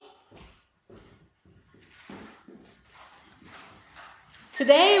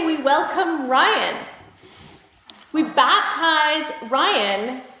Today we welcome Ryan. We baptize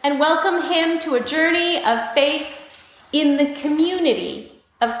Ryan and welcome him to a journey of faith in the community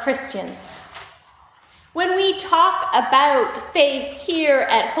of Christians. When we talk about faith here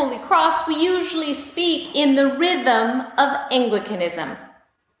at Holy Cross, we usually speak in the rhythm of Anglicanism.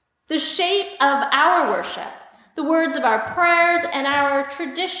 The shape of our worship, the words of our prayers, and our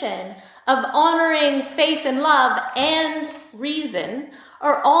tradition of honoring faith and love and reason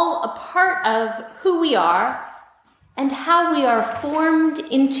are all a part of who we are and how we are formed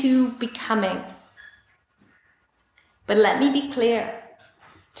into becoming. But let me be clear.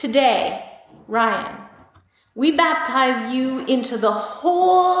 Today, Ryan, we baptize you into the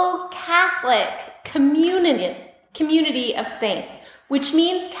whole Catholic community of saints, which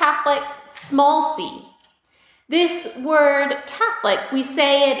means Catholic small c. This word Catholic, we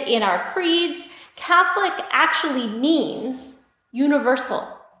say it in our creeds. Catholic actually means universal,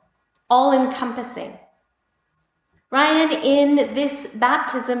 all-encompassing. Ryan, in this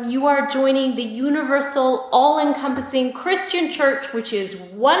baptism, you are joining the universal, all-encompassing Christian church, which is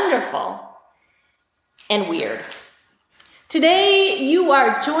wonderful and weird. Today, you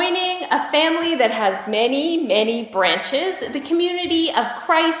are joining a family that has many, many branches. The community of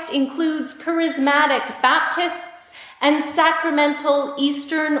Christ includes charismatic Baptists and sacramental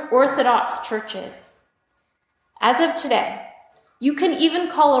Eastern Orthodox churches. As of today, you can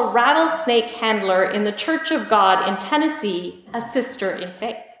even call a rattlesnake handler in the Church of God in Tennessee a sister in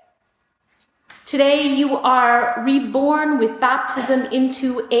faith. Today, you are reborn with baptism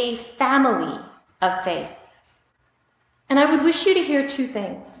into a family of faith. And I would wish you to hear two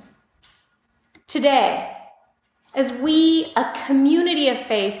things. Today, as we, a community of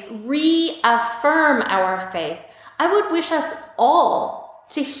faith, reaffirm our faith, I would wish us all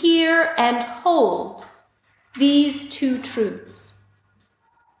to hear and hold these two truths.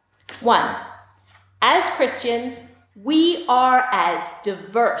 One, as Christians, we are as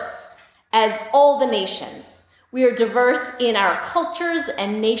diverse as all the nations. We are diverse in our cultures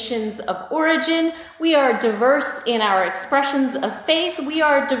and nations of origin. We are diverse in our expressions of faith. We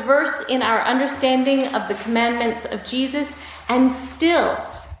are diverse in our understanding of the commandments of Jesus. And still,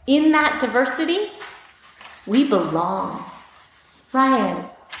 in that diversity, we belong. Ryan,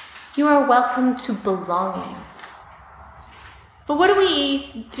 you are welcome to belonging. But what do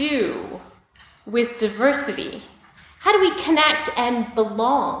we do with diversity? How do we connect and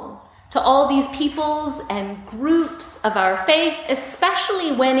belong to all these peoples and groups of our faith,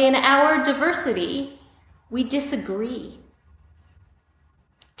 especially when in our diversity we disagree?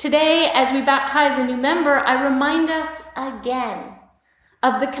 Today, as we baptize a new member, I remind us again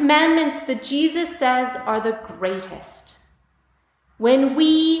of the commandments that Jesus says are the greatest. When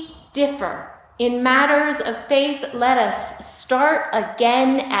we differ in matters of faith, let us start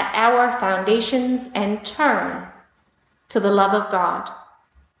again at our foundations and turn to the love of God.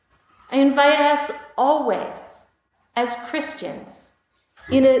 I invite us always, as Christians,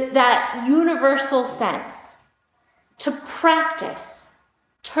 in that universal sense, to practice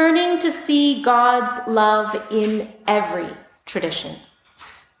turning to see God's love in every tradition.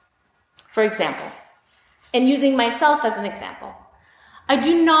 For example, and using myself as an example, I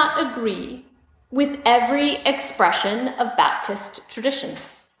do not agree with every expression of Baptist tradition.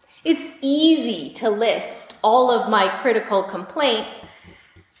 It's easy to list all of my critical complaints.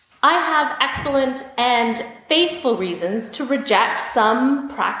 I have excellent and faithful reasons to reject some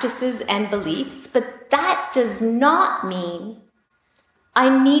practices and beliefs, but that does not mean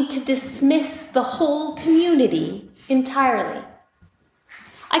I need to dismiss the whole community entirely.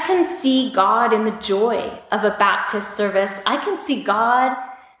 I can see God in the joy of a Baptist service. I can see God,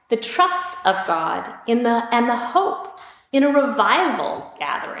 the trust of God and the hope in a revival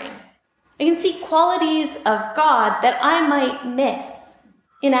gathering. I can see qualities of God that I might miss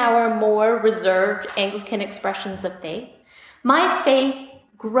in our more reserved Anglican expressions of faith. My faith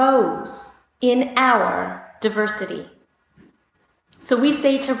grows in our diversity. So we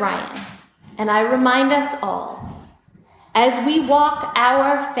say to Ryan, and I remind us all, as we walk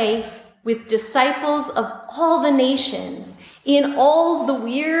our faith with disciples of all the nations, in all the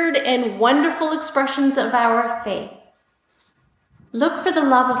weird and wonderful expressions of our faith, look for the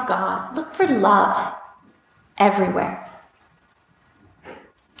love of God. Look for love everywhere.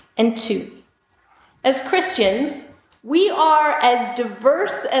 And two, as Christians, we are as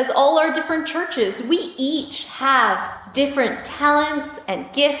diverse as all our different churches. We each have different talents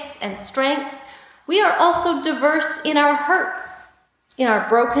and gifts and strengths. We are also diverse in our hurts, in our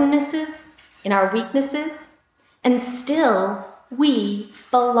brokennesses, in our weaknesses, and still we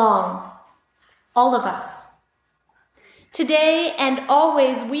belong. All of us. Today and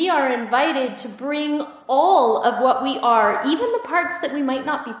always, we are invited to bring all of what we are, even the parts that we might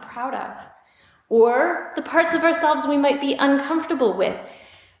not be proud of, or the parts of ourselves we might be uncomfortable with.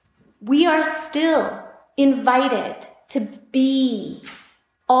 We are still invited to be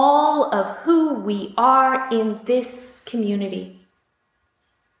all of who we are in this community.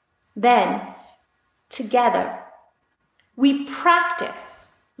 Then, together, we practice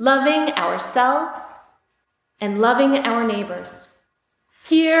loving ourselves and loving our neighbors.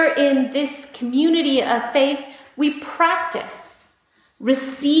 Here in this community of faith, we practice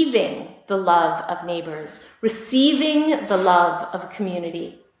receiving the love of neighbors, receiving the love of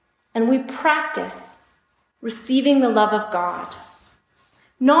community, and we practice receiving the love of God,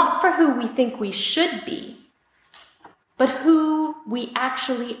 not for who we think we should be, but who we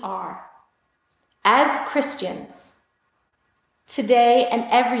actually are. As Christians, today and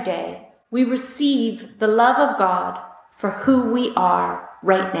every day, we receive the love of God for who we are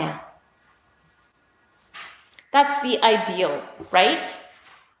right now. That's the ideal, right?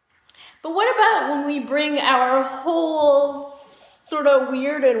 But what about when we bring our whole sort of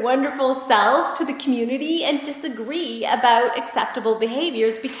weird and wonderful selves to the community and disagree about acceptable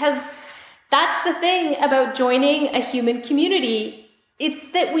behaviors? Because that's the thing about joining a human community.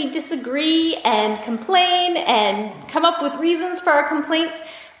 It's that we disagree and complain and come up with reasons for our complaints.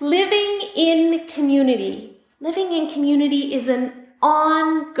 Living in community is an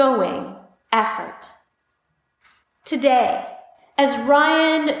ongoing effort. Today, as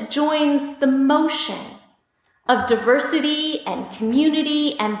Ryan joins the motion of diversity and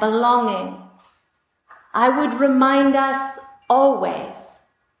community and belonging, I would remind us always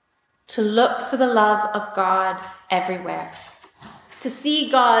to look for the love of God everywhere, to see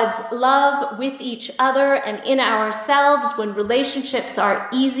God's love with each other and in ourselves when relationships are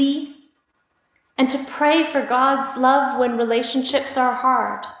easy, and to pray for God's love when relationships are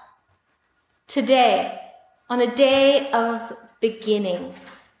hard. Today, on a day of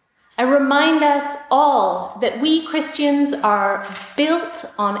beginnings, I remind us all that we Christians are built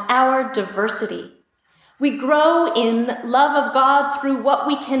on our diversity. We grow in love of God through what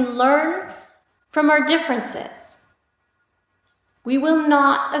we can learn from our differences. We will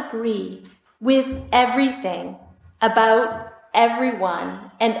not agree with everything about everyone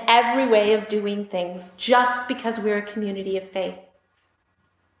and every way of doing things just because we're a community of faith.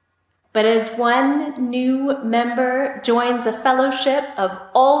 But as one new member joins a fellowship of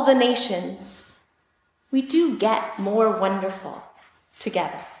all the nations, we do get more wonderful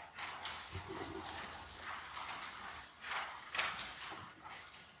together.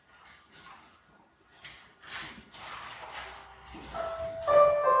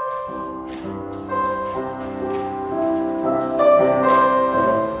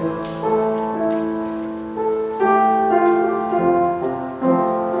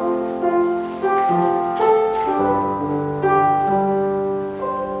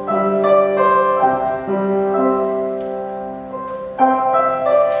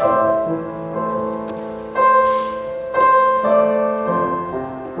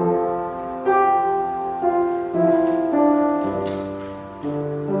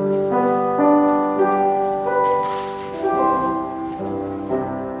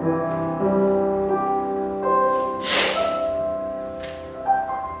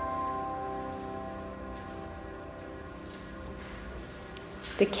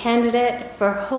 The candidate for